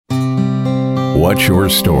What's Your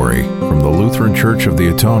Story? From the Lutheran Church of the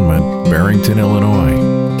Atonement, Barrington, Illinois.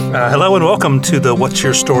 Hello and welcome to the What's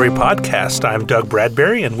Your Story podcast. I'm Doug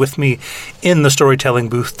Bradbury, and with me in the storytelling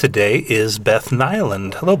booth today is Beth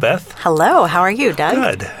Nyland. Hello, Beth. Hello. How are you, Doug?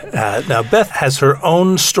 Good. Now, Beth has her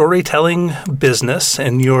own storytelling business,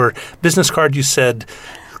 and your business card, you said,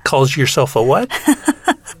 calls yourself a what?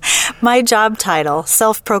 My job title,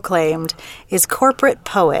 self-proclaimed, is corporate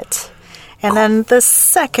poet. And then the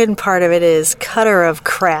second part of it is cutter of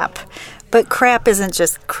crap. But crap isn't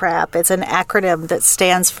just crap. It's an acronym that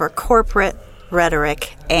stands for corporate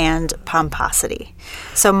rhetoric and pomposity.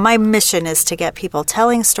 So my mission is to get people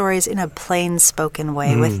telling stories in a plain spoken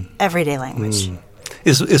way with everyday language.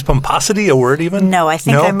 Is pomposity a word even? No, I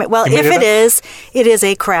think it is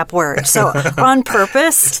a crap word. So on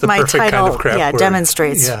purpose, my title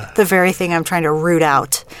demonstrates the very thing I'm trying to root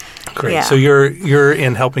out. Great. Yeah. So you're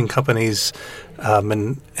in helping companies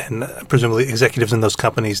and presumably executives in those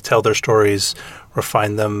companies tell their stories,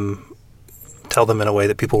 refine them, tell them in a way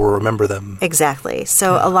that people will remember them. Exactly.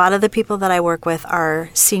 So a lot of the people that I work with are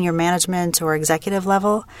senior management or executive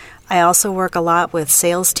level. I also work a lot with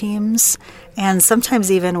sales teams and sometimes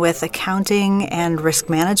even with accounting and risk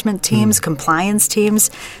management teams, compliance teams,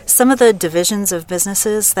 some of the divisions of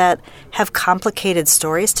businesses that have complicated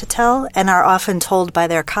stories to tell and are often told by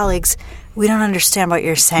their colleagues, we don't understand what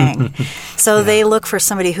you're saying. So they look for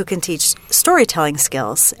somebody who can teach storytelling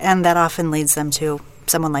skills, and that often leads them to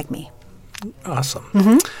someone like me.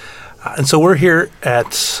 Awesome. And so we're here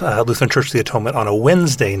at Lutheran Church of the Atonement on a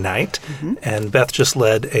Wednesday night, and Beth just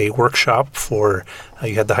led a workshop for,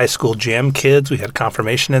 you had the high school jam kids, we had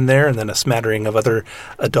confirmation in there, and then a smattering of other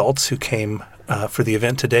adults who came for the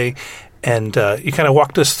event today. And you kind of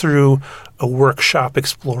walked us through a workshop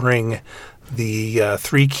exploring the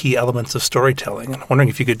three key elements of storytelling. I'm wondering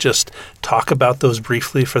if you could just talk about those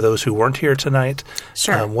briefly for those who weren't here tonight.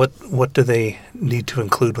 Sure. What do they need to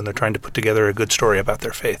include when they're trying to put together a good story about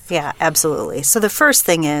their faith? Yeah, absolutely. So the first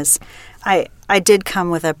thing is I did come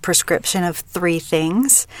with a prescription of three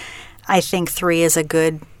things. I think three is a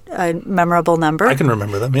good memorable number. I can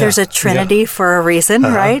remember them, yeah. There's a trinity for a reason,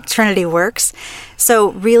 right? Trinity works.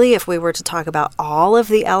 So really, if we were to talk about all of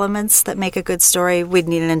the elements that make a good story, we'd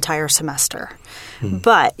need an entire semester.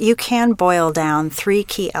 But you can boil down three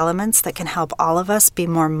key elements that can help all of us be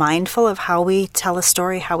more mindful of how we tell a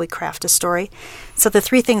story, how we craft a story. So the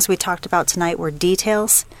three things we talked about tonight were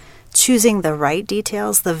details, choosing the right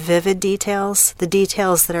details, the vivid details, the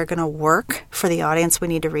details that are going to work for the audience we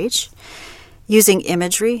need to reach. Using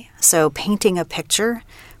imagery, so painting a picture,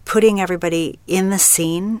 putting everybody in the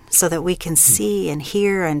scene so that we can see and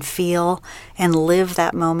hear and feel and live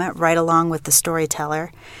that moment right along with the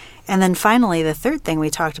storyteller. And then finally, the third thing we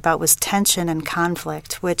talked about was tension and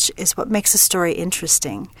conflict, which is what makes a story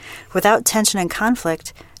interesting. Without tension and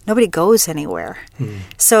conflict, nobody goes anywhere.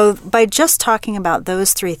 So by just talking about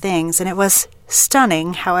those three things, and it was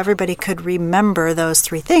stunning how everybody could remember those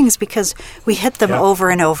three things because we hit them over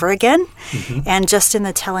and over again. And just in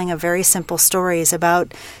the telling of very simple stories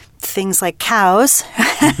about things like cows,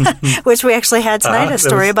 which we actually had tonight, a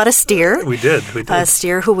story about a steer. We did. A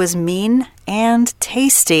steer who was mean and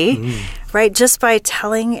tasty, right? Just by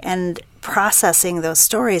telling and processing those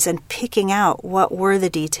stories and picking out what were the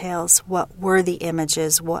details, what were the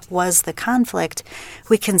images, what was the conflict,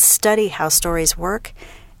 we can study how stories work.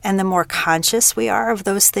 And the more conscious we are of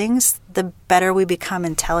those things, the better we become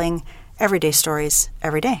in telling everyday stories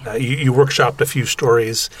every day. You workshopped a few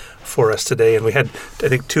stories for us today, and we had, I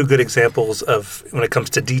think, two good examples of, when it comes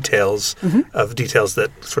to details, of details that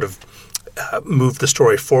sort of moved the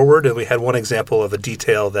story forward, and we had one example of a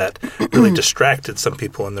detail that really distracted some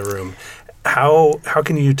people in the room. How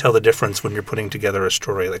can you tell the difference when you're putting together a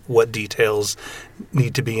story? Like, what details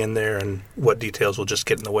need to be in there and what details will just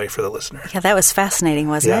get in the way for the listener? Yeah, that was fascinating,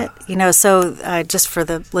 wasn't it? You know, so just for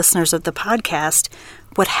the listeners of the podcast,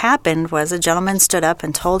 what happened was a gentleman stood up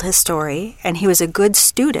and told his story, and he was a good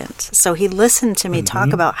student. So he listened to me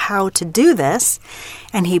talk about how to do this,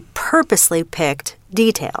 and he purposely picked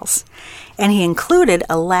details. And he included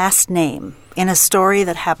a last name in a story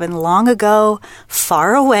that happened long ago,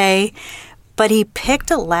 far away. But he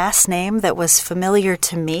picked a last name that was familiar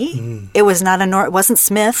to me. It was it wasn't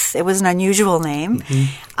Smith. It was an unusual name.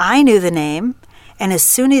 I knew the name, and as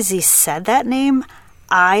soon as he said that name,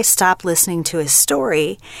 I stopped listening to his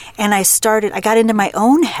story, and I got into my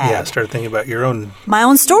own head. Yeah, started thinking about my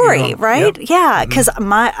own story, right? Yep. Yeah, because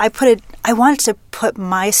I I wanted to put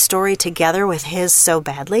my story together with his so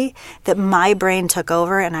badly that my brain took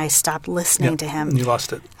over and I stopped listening to him. And you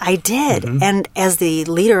lost it. I did. Mm-hmm. And as the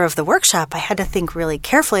leader of the workshop, I had to think really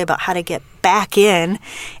carefully about how to get back in.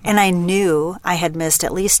 And I knew I had missed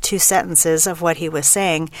at least 2 sentences of what he was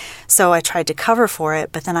saying. So I tried to cover for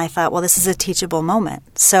it. But then I thought, well, this is a teachable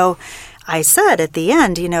moment. So I said at the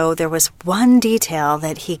end, there was one detail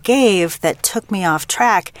that he gave that took me off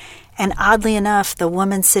track. And oddly enough, the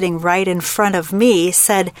woman sitting right in front of me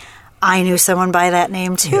said, I knew someone by that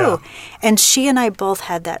name too. Yeah. And she and I both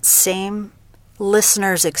had that same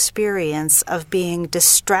listener's experience of being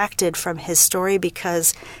distracted from his story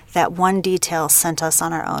because that one detail sent us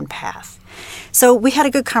on our own path. So we had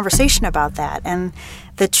a good conversation about that. And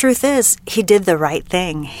the truth is, he did the right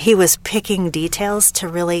thing. He was picking details to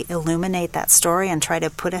really illuminate that story and try to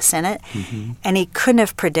put us in it. Mm-hmm. And he couldn't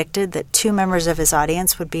have predicted that 2 members of his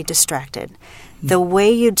audience would be distracted. Mm-hmm. The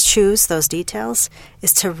way you choose those details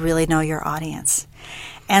is to really know your audience.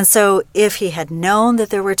 And so if he had known that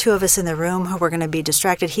there were 2 of us in the room who were going to be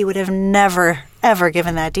distracted, he would have never, ever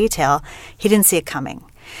given that detail. He didn't see it coming.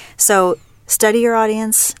 So study your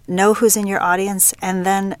audience, know who's in your audience, and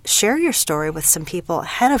then share your story with some people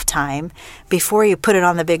ahead of time before you put it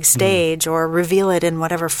on the big stage or reveal it in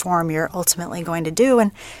whatever form you're ultimately going to do,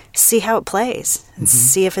 and see how it plays and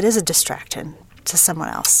see if it is a distraction to someone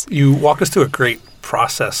else. You walk us through a great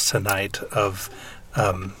process tonight of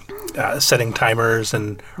setting timers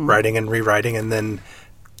and writing and rewriting and then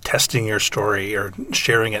testing your story or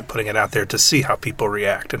sharing it, putting it out there to see how people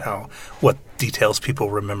react and what details people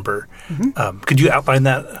remember. Mm-hmm. Could you outline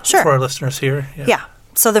that for our listeners here? Yeah.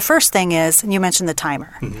 So the first thing is, and you mentioned the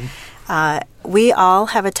timer. Mm-hmm. We all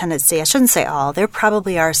have a tendency, I shouldn't say all, there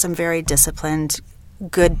probably are some very disciplined,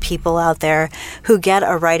 good people out there who get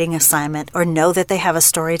a writing assignment or know that they have a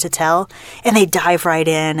story to tell and they dive right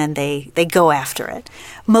in and they go after it.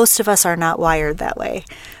 Most of us are not wired that way.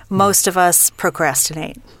 Most of us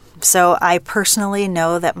procrastinate. So I personally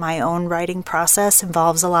know that my own writing process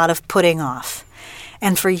involves a lot of putting off.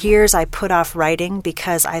 And for years I put off writing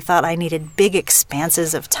because I thought I needed big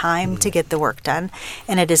expanses of time to get the work done,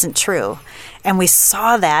 and it isn't true. And we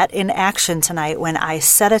saw that in action tonight when I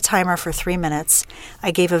set a timer for 3 minutes.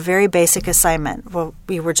 I gave a very basic assignment. Well,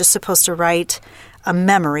 we were just supposed to write a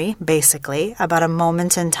memory, basically, about a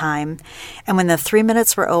moment in time. And when the 3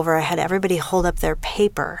 minutes were over, I had everybody hold up their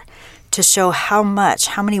paper to show how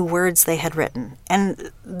many words they had written.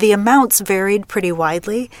 And the amounts varied pretty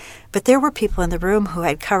widely, but there were people in the room who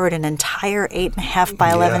had covered an entire 8.5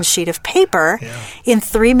 by 11 sheet of paper in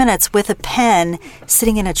 3 minutes with a pen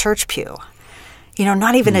sitting in a church pew.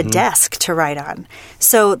 Not even a desk to write on.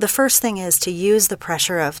 So the first thing is to use the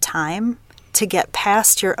pressure of time to get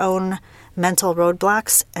past your own mental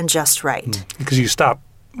roadblocks and just write. Because you stop,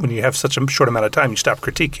 when you have such a short amount of time, you stop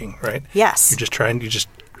critiquing, right? Yes. You just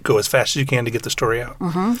go as fast as you can to get the story out.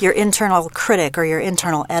 Mm-hmm. Your internal critic or your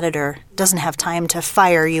internal editor doesn't have time to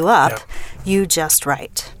fire you up. Yeah. You just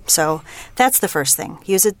write. So that's the first thing.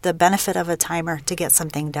 Use the benefit of a timer to get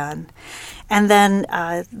something done. And then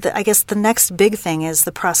I guess the next big thing is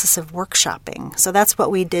the process of workshopping. So that's what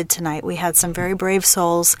we did tonight. We had some very brave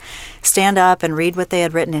souls stand up and read what they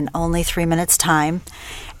had written in only 3 minutes' time.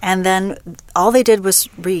 And then all they did was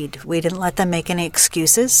read. We didn't let them make any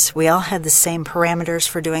excuses. We all had the same parameters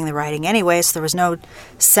for doing the writing anyway, so there was no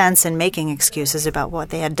sense in making excuses about what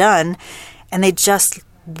they had done. And they just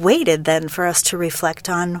waited then for us to reflect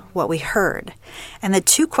on what we heard. And the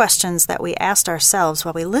 2 questions that we asked ourselves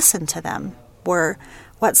while we listened to them were,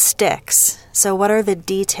 what sticks? So what are the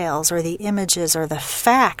details or the images or the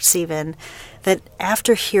facts even that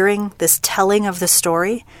after hearing this telling of the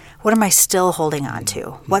story, what am I still holding on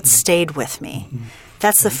to? What stayed with me?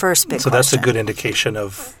 That's the first big question. So that's a good indication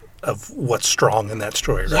of what's strong in that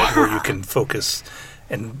story, right? Yeah. Where you can focus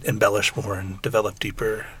and embellish more and develop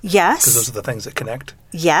deeper. Yes. Because those are the things that connect.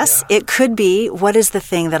 Yes. Yeah. It could be, what is the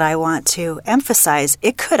thing that I want to emphasize?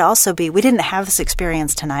 It could also be, we didn't have this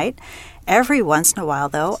experience tonight. Every once in a while,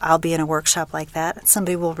 though, I'll be in a workshop like that, and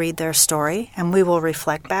somebody will read their story, and we will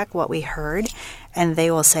reflect back what we heard, and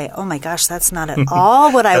they will say, oh my gosh, that's not at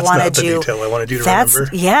all what I wanted you. That's not the detail I wanted you to remember.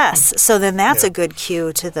 Yes. So then that's a good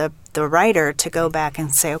cue to the writer to go back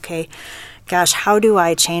and say, okay, gosh, how do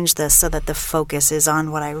I change this so that the focus is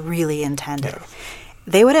on what I really intended? Yeah.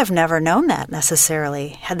 They would have never known that necessarily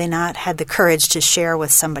had they not had the courage to share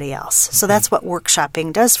with somebody else. So that's what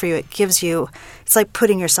workshopping does for you. It gives you, it's like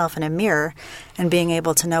putting yourself in a mirror and being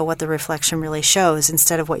able to know what the reflection really shows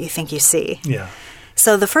instead of what you think you see. Yeah.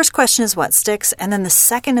 So the first question is what sticks, and then the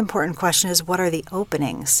second important question is what are the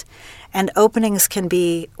openings? And openings can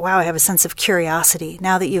be, wow, I have a sense of curiosity.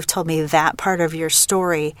 Now that you've told me that part of your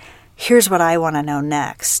story, here's what I want to know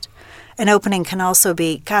next. An opening can also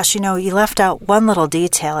be, gosh, you left out one little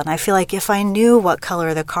detail, and I feel like if I knew what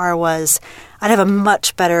color the car was, I'd have a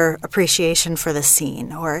much better appreciation for the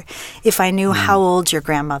scene. Or if I knew how old your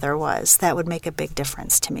grandmother was, that would make a big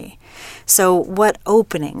difference to me. So what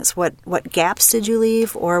openings, what gaps did you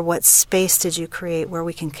leave, or what space did you create where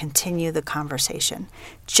we can continue the conversation?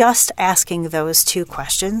 Just asking those two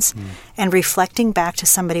questions and reflecting back to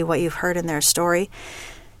somebody what you've heard in their story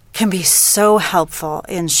can be so helpful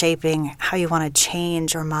in shaping how you want to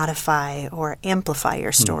change or modify or amplify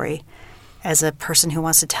your story as a person who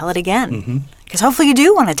wants to tell it again. Because hopefully you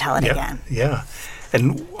do want to tell it again. Yeah.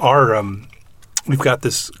 And we've got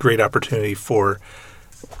this great opportunity for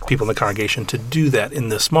people in the congregation to do that in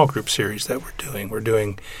the small group series that we're doing. We're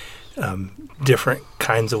doing different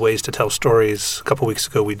kinds of ways to tell stories. A couple weeks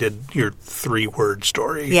ago, we did your 3-word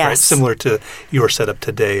story, right? Similar to your setup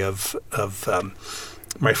today of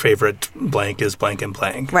my favorite blank is blank and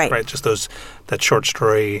blank, right? Just that short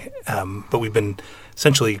story. But we've been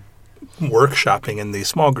essentially workshopping in these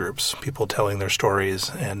small groups, people telling their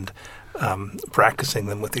stories and practicing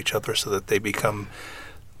them with each other so that they become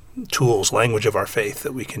tools, language of our faith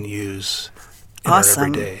that we can use in our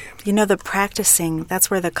everyday. The practicing,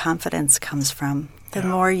 that's where the confidence comes from. The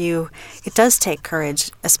more it does take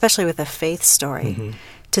courage, especially with a faith story,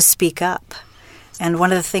 to speak up. And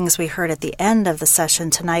one of the things we heard at the end of the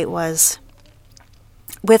session tonight was,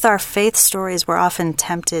 with our faith stories, we're often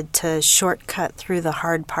tempted to shortcut through the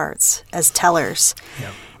hard parts as tellers.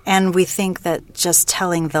 Yeah. And we think that just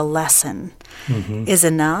telling the lesson is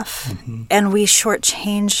enough. And we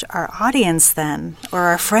shortchange our audience then, or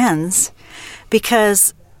our friends,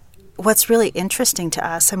 because what's really interesting to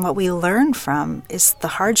us and what we learn from is the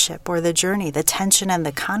hardship or the journey, the tension and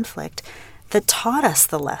the conflict that taught us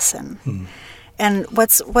the lesson. And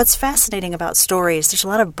what's fascinating about stories, there's a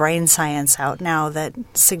lot of brain science out now that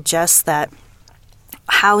suggests that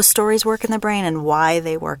how stories work in the brain and why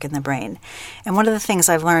they work in the brain. And one of the things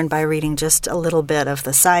I've learned by reading just a little bit of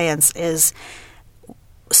the science is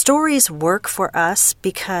stories work for us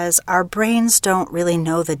because our brains don't really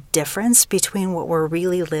know the difference between what we're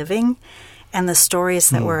really living and the stories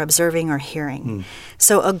that we're observing or hearing.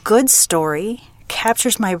 So a good story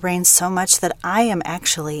captures my brain so much that I am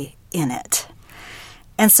actually in it.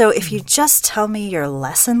 And so if you just tell me your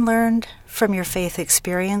lesson learned from your faith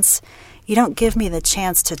experience, you don't give me the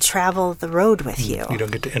chance to travel the road with you. You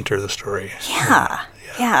don't get to enter the story.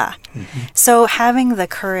 Yeah. So having the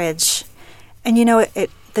courage, and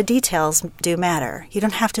the details do matter. You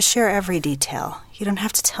don't have to share every detail. You don't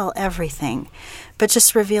have to tell everything. But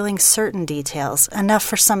just revealing certain details, enough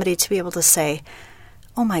for somebody to be able to say,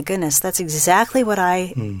 oh my goodness, that's exactly what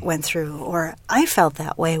I went through, or I felt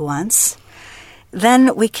that way once.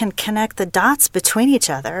 Then we can connect the dots between each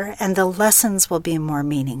other and the lessons will be more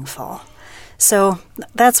meaningful. So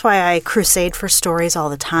that's why I crusade for stories all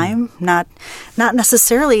the time, not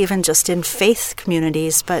necessarily even just in faith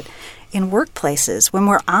communities, but in workplaces. When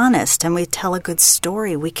we're honest and we tell a good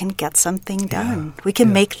story, we can get something done. We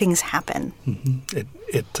can make things happen. They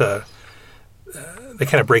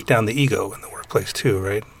kind of break down the ego in the workplace too,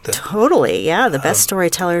 right? Totally, yeah. The best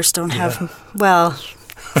storytellers don't have,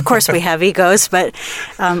 of course we have egos, but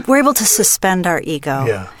we're able to suspend our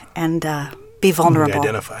ego and be vulnerable.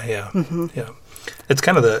 Identify, yeah. It's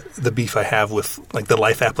kind of the beef I have with like the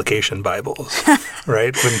life application Bibles,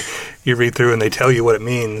 right? When you read through and they tell you what it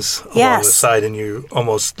means along the side, and you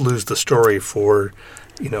almost lose the story for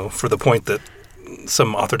the point that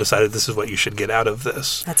some author decided this is what you should get out of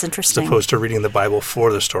this. That's interesting. As opposed to reading the Bible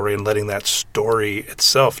for the story and letting that story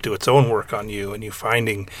itself do its own work on you, and you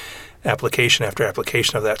finding application after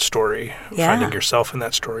application of that story, finding yourself in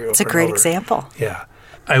that story over and over. It's a great example. Yeah.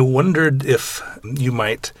 I wondered if you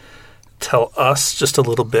might tell us just a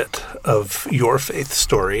little bit of your faith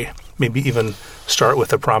story, maybe even start with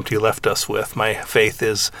the prompt you left us with. My faith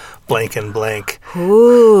is blank and blank.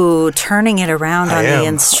 Ooh, turning it around on the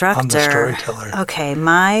instructor. On the storyteller. Okay,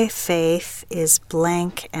 my faith is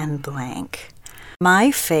blank and blank.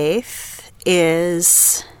 My faith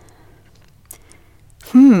is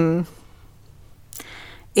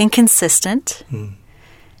inconsistent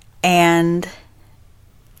and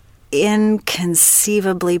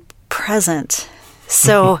inconceivably present.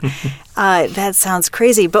 So that sounds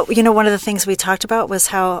crazy. But, one of the things we talked about was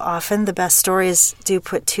how often the best stories do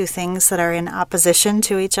put two things that are in opposition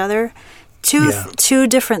to each other. Two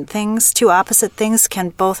different things, two opposite things can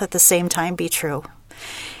both at the same time be true.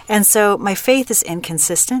 And so my faith is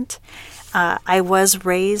inconsistent. I was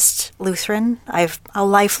raised Lutheran. I'm a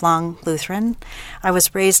lifelong Lutheran. I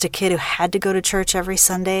was raised a kid who had to go to church every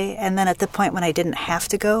Sunday, and then at the point when I didn't have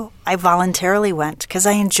to go, I voluntarily went because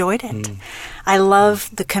I enjoyed it. I love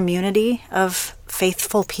the community of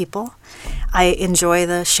faithful people. I enjoy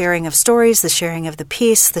the sharing of stories, the sharing of the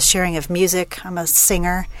peace, the sharing of music. I'm a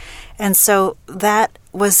singer. And so that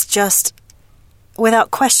was just,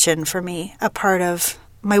 without question for me, a part of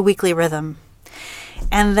my weekly rhythm.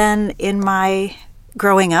 And then in my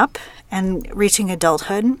growing up and reaching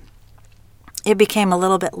adulthood, it became a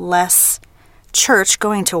little bit less church.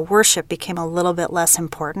 Going to worship became a little bit less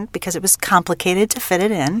important because it was complicated to fit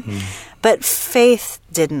it in. But faith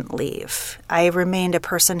didn't leave. I remained a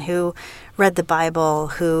person who read the Bible,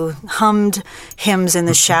 who hummed hymns in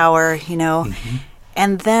the shower,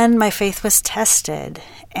 And then my faith was tested.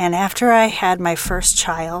 And after I had my first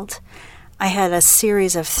child, I had a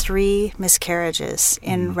series of 3 miscarriages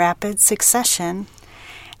in rapid succession,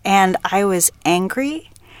 and I was angry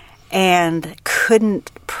and couldn't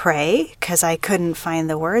pray because I couldn't find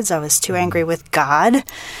the words. I was too angry with God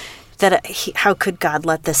that how could God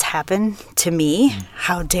let this happen to me?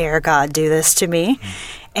 How dare God do this to me?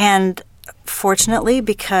 And fortunately,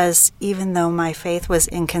 because even though my faith was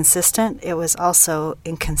inconsistent, it was also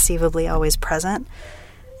inconceivably always present.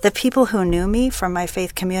 The people who knew me from my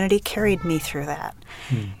faith community carried me through that.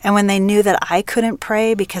 And when they knew that I couldn't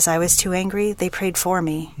pray because I was too angry, they prayed for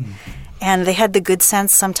me. And they had the good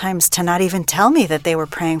sense sometimes to not even tell me that they were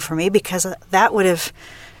praying for me because I would have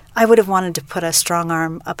wanted to put a strong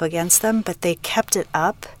arm up against them, but they kept it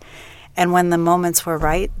up. And when the moments were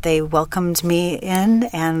right, they welcomed me in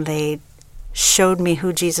and they showed me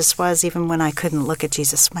who Jesus was even when I couldn't look at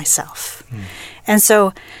Jesus myself. And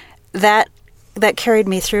so that carried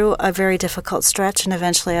me through a very difficult stretch, and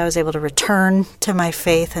eventually I was able to return to my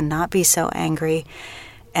faith and not be so angry.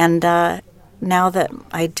 And now that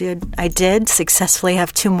I did successfully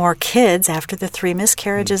have 2 more kids after the 3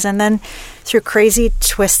 miscarriages, and then through crazy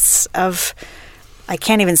twists of, I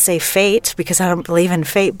can't even say fate because I don't believe in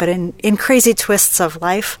fate, but in crazy twists of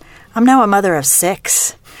life, I'm now a mother of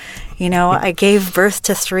 6. I gave birth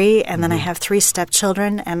to 3, and then I have 3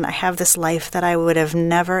 stepchildren, and I have this life that I would have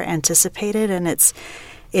never anticipated, and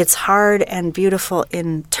it's hard and beautiful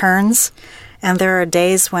in turns. And there are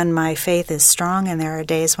days when my faith is strong, and there are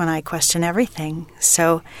days when I question everything.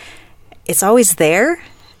 So it's always there.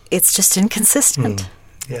 It's just inconsistent.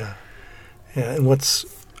 Yeah. And what's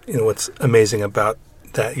amazing about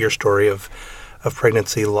that, your story of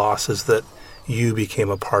pregnancy loss, is that you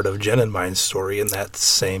became a part of Jen and mine's story in that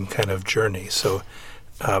same kind of journey. So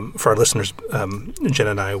for our listeners, Jen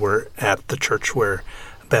and I were at the church where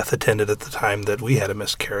Beth attended at the time that we had a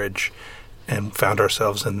miscarriage and found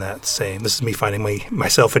ourselves in that same, this is me finding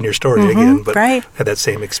myself in your story again, but right. Had that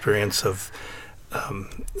same experience of,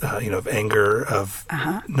 of anger, of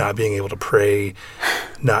not being able to pray,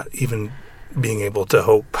 not even being able to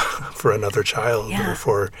hope for another child or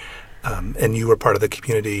for, and you were part of the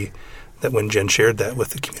community that when Jen shared that with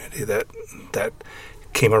the community, that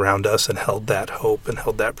came around us and held that hope and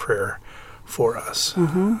held that prayer for us.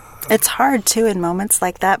 It's hard, too, in moments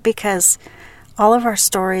like that because all of our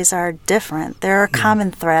stories are different. There are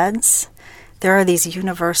common threads. There are these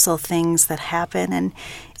universal things that happen. And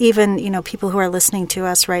even, people who are listening to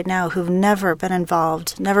us right now who've never been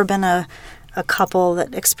involved, never been a couple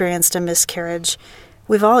that experienced a miscarriage,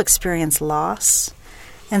 we've all experienced loss.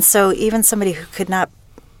 And so even somebody who could not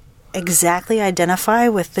exactly identify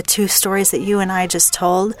with the 2 stories that you and I just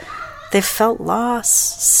told, they've felt loss.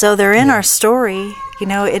 So they're in our story.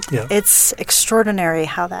 It's extraordinary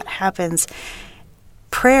how that happens.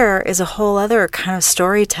 Prayer is a whole other kind of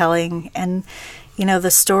storytelling. And, the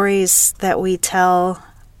stories that we tell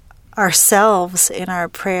ourselves in our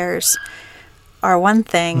prayers are one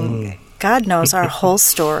thing. God knows our whole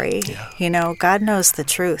story. God knows the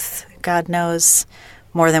truth. God knows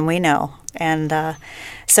more than we know. And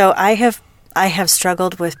so I have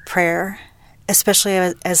struggled with prayer,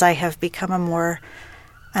 especially as I have become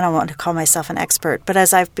I don't want to call myself an expert, but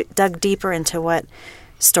as I've dug deeper into what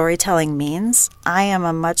storytelling means, I am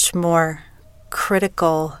I'm more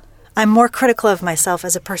critical of myself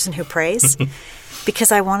as a person who prays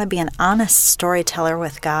because I want to be an honest storyteller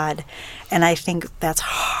with God. And I think that's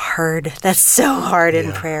hard. That's so hard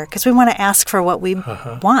in prayer because we want to ask for what we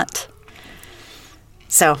want.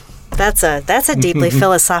 So that's a deeply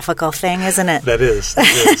philosophical thing, isn't it? That is.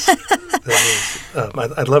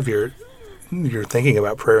 I love your thinking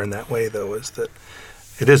about prayer in that way, though, is that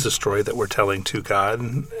it is a story that we're telling to God,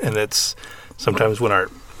 and it's sometimes when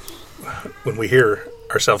we hear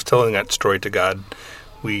ourselves telling that story to God,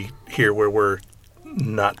 we hear where we're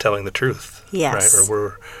not telling the truth. Yes. Right?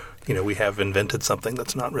 Or we have invented something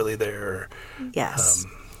that's not really there. Yes.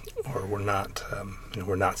 Or we're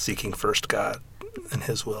not seeking first God and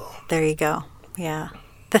His will. There you go. Yeah.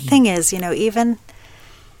 The thing is, even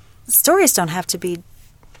stories don't have to be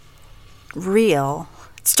real.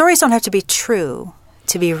 Stories don't have to be true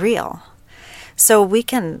to be real. So we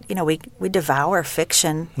can, we devour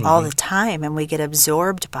fiction all the time, and we get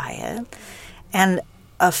absorbed by it. And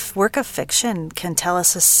a work of fiction can tell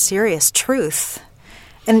us a serious truth.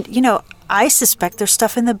 And, I suspect there's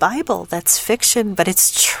stuff in the Bible that's fiction, but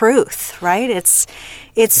it's truth, right? It's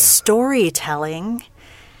storytelling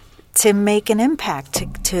to make an impact,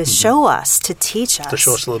 to show us, to teach us. To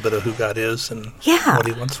show us a little bit of who God is and what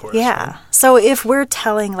He wants for us. Yeah. Right? So if we're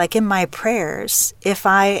telling, like in my prayers, if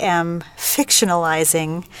I am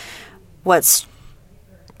fictionalizing what's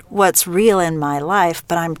real in my life,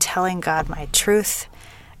 but I'm telling God my truth,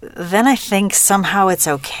 then I think somehow it's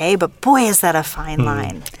okay. But boy, is that a fine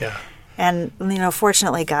line. Yeah. And,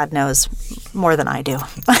 fortunately, God knows more than I do.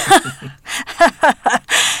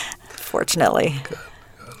 Fortunately. Good.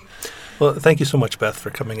 Well, thank you so much, Beth,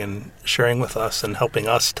 for coming and sharing with us and helping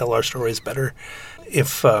us tell our stories better.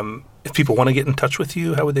 If people want to get in touch with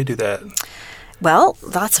you, how would they do that? Well,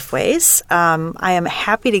 lots of ways. I am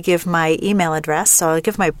happy to give my email address, so I'll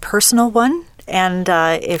give my personal one. And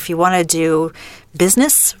if you want to do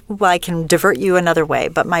business, I can divert you another way.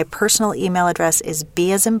 But my personal email address is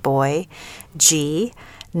B as in boy, G,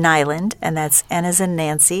 Nyland, and that's N as in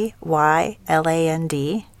Nancy,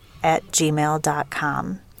 YLAND,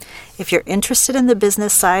 @gmail.com. If you're interested in the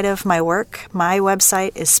business side of my work, my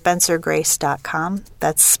website is spencergrace.com.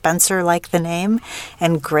 That's Spencer like the name,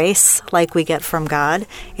 and Grace like we get from God.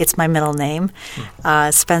 It's my middle name.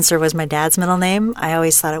 Spencer was my dad's middle name. I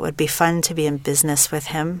always thought it would be fun to be in business with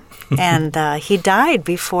him. And he died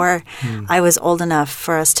before I was old enough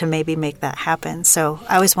for us to maybe make that happen. So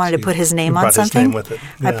I always wanted to put his name on something. His name with it.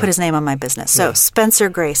 Yeah. I put his name on my business. So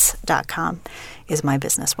spencergrace.com is my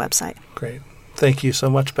business website. Great. Thank you so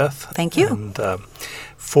much, Beth. Thank you. And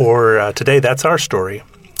for today, that's our story.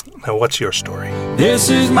 Now, what's your story? This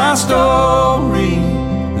is my story.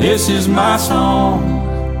 This is my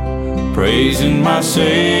song. Praising my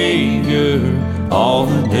Savior all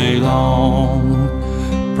the day long.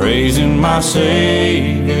 Praising my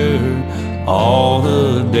Savior all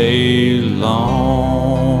the day long.